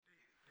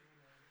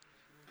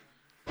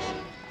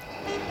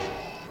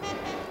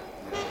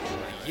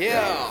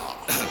Yeah.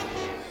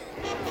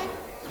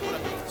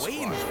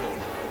 Waiting for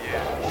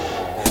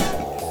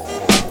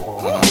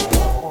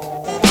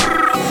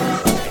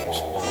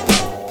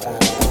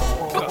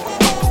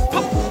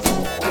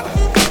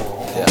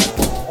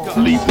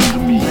Leap into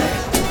me.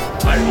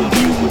 I will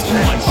deal with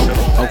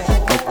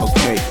myself.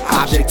 Okay.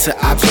 Object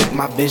to object,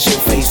 my vision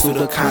fades through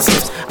the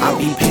concepts. I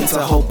be pinned to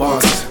whole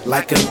bars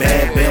like a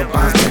bad bell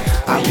bondsman.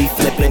 I be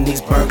flipping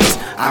these burgers,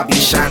 I be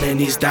shining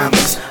these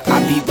diamonds. I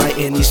be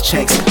writing these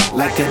checks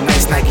like a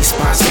nice Nike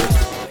sponsor.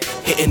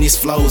 Hitting these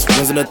flows,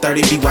 runs in the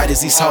 30, be white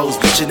as these hoes.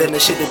 Richer than the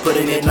shit they put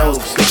in their nose.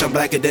 Bitch, I'm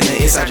blacker than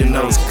the inside your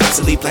nose.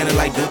 Constantly planning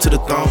like due to the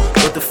throne.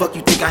 What the fuck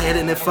you think I hit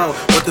in it for?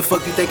 What the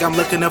fuck you think I'm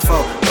looking up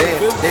for?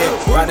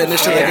 Damn, riding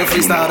this shit like a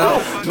freestyle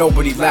though.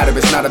 Nobody ladder,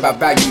 it's not about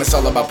value, it's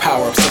all about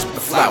power. Obsessed with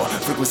the flower,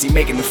 frequency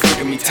making the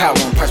freak of me tower.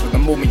 Impressed with the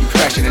movement, you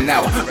crash in an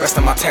hour. Rest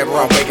of my terror,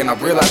 I wake and I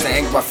realize the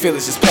anger I feel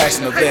is just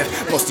passion of death.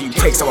 Most of you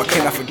take, so I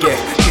cannot forget.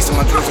 Kissing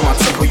my dreams on my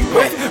temple, you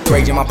wet.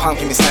 Rage in my palm,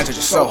 can be snatch at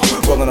your soul.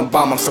 Rolling a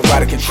bomb, I'm so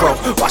out of control.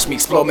 Watch me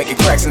explode, making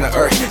cracks in the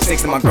earth.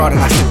 Snakes in my garden,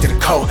 I stick to the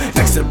cold.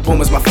 Next to the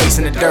boom is my face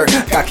in the dirt.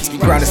 God keeps me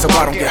grounded so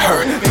I don't get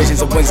hurt.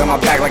 Visions of wings on my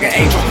back like an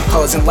angel.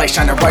 Colors and light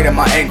shining right at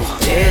my angle.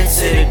 Dead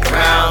to the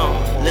ground,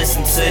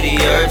 listen to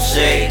the earth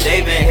shake.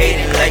 They been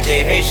hating like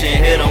they Haitian,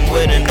 hit them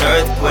with an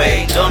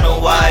earthquake. Don't know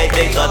why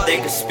they thought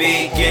they could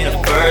speak in the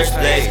first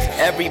place.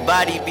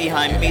 Everybody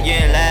behind me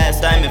getting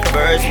last time in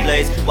first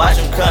place. Watch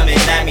them coming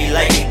at me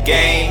like a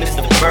game, it's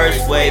the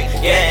first wave.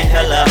 Getting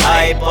hella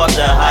hype off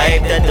the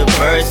hype that the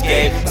verse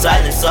gave.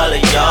 Silence all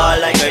of y'all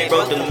like I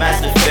broke the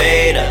master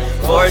fader.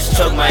 Force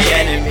choke my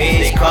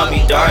enemies, call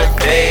me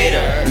Darth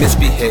Hater.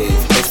 Misbehave,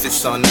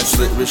 misfits on that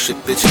slit wrist shit,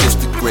 bitch, kiss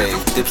the grave.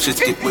 Dipshits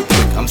get whipped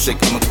quick, I'm sick,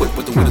 I'm equipped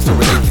with the wit, it's so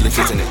ridiculous,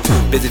 isn't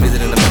it? Busy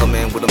visiting the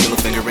middleman with a middle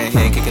finger in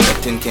hand, kicking that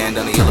tin can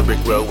down the yellow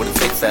brick road with a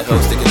fake fat hoe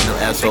sticking in her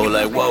asshole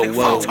like whoa,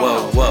 whoa,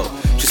 whoa, whoa.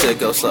 She said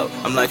go slow,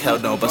 I'm like hell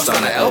no, bust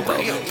on her elbow.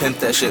 Pimp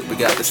that shit, we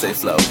got to stay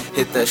flow.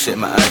 Hit that shit,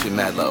 my eyes be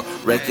mad low.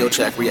 Wreck your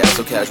track, react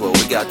so casual,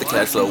 we got the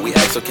cash flow. We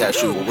act so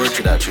cashew, what word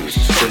should I choose?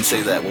 Shouldn't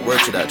say that, what word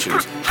should I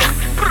choose?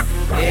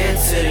 Head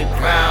to the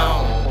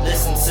ground,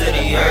 listen to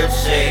the earth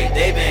shake.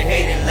 They been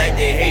hating like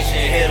they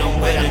Haitian, hit them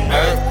with an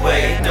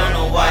earthquake. Don't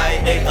know why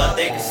they thought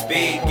they could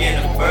speak in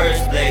the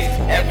first place.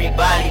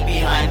 Everybody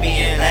behind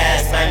me in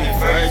last time in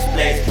first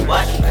place.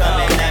 Watch them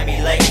coming at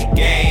me like a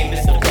game,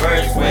 it's the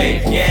first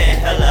wave. Getting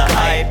hella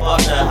hype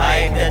off the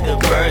hype that the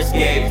verse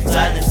gave.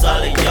 Silence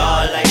all of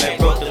y'all like I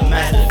broke the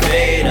master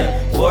fader.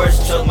 Force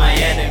choke my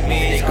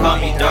enemy, they call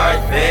me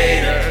Darth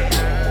Vader.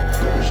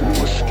 There's no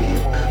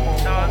escape.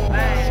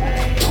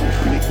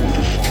 Conflict will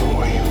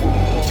destroy you.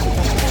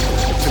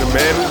 Can a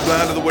man who's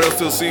blind to the world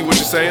still see what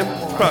you're saying?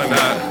 Probably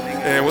not.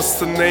 And what's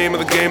the name of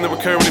the game that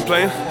we're currently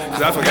playing?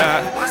 Cause I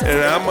forgot.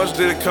 And how much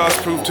did it cost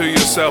to prove to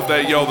yourself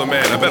that you're the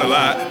man? I better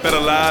lie. Better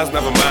lies,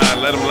 never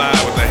mind. Let them lie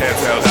with their heads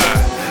held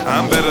high.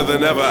 I'm better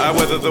than ever, I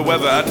weather the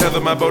weather. I tether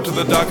my boat to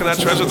the dock and I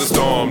treasure the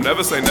storm.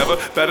 Never say never,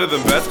 better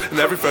than best. And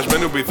every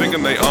freshman who be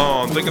thinking they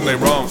on, thinking they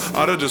wrong,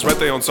 ought to just write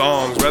their own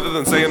songs rather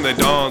than saying they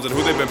dawns and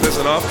who they've been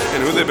pissing off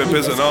and who they've been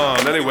pissing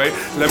on. Anyway,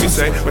 let me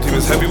say, my team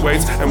is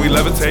heavyweights and we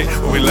levitate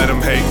when we let them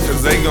hate.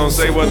 Cause they gon'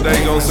 say what they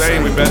gon' say.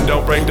 We bet,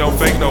 don't break, don't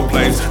fake, no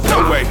plays.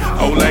 No way,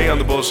 Olay on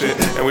the bullshit.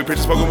 And we preach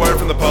a spoken word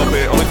from the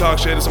pulpit. Only talk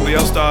shit if somebody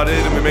else started.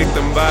 And we make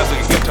them vibes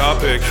like a guitar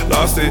pick.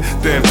 Lost it,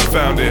 then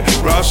found it.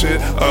 Raw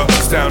shit,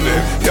 astounding.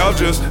 Y'all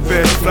just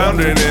been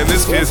floundering and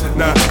this kid's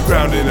not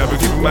grounded. I've been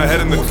keeping my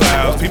head in the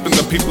clouds, peeping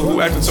the people who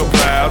acting so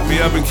proud.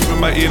 Me, I've been keeping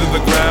my ear to the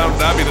ground.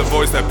 I be the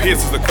voice that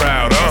pierces the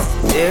crowd,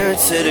 Ear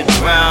to the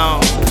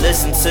ground,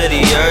 listen to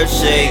the earth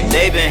shake.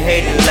 They been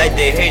hating like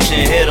they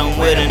Haitian, hit them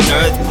with an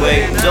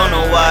earthquake. Don't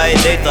know why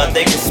they thought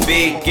they could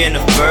speak in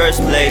the first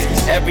place.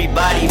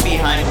 Everybody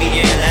behind me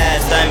in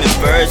last time in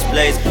first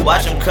place.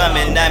 Watch them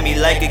coming at me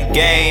like a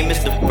game, it's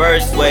the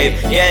first wave.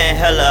 Getting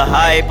hella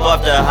hype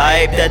off the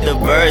hype that the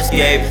verse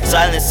gave.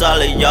 Silence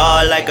all of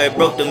y'all like I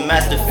broke the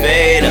master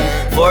fader.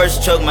 Force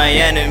choke my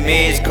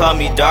enemies, call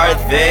me Darth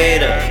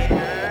Vader.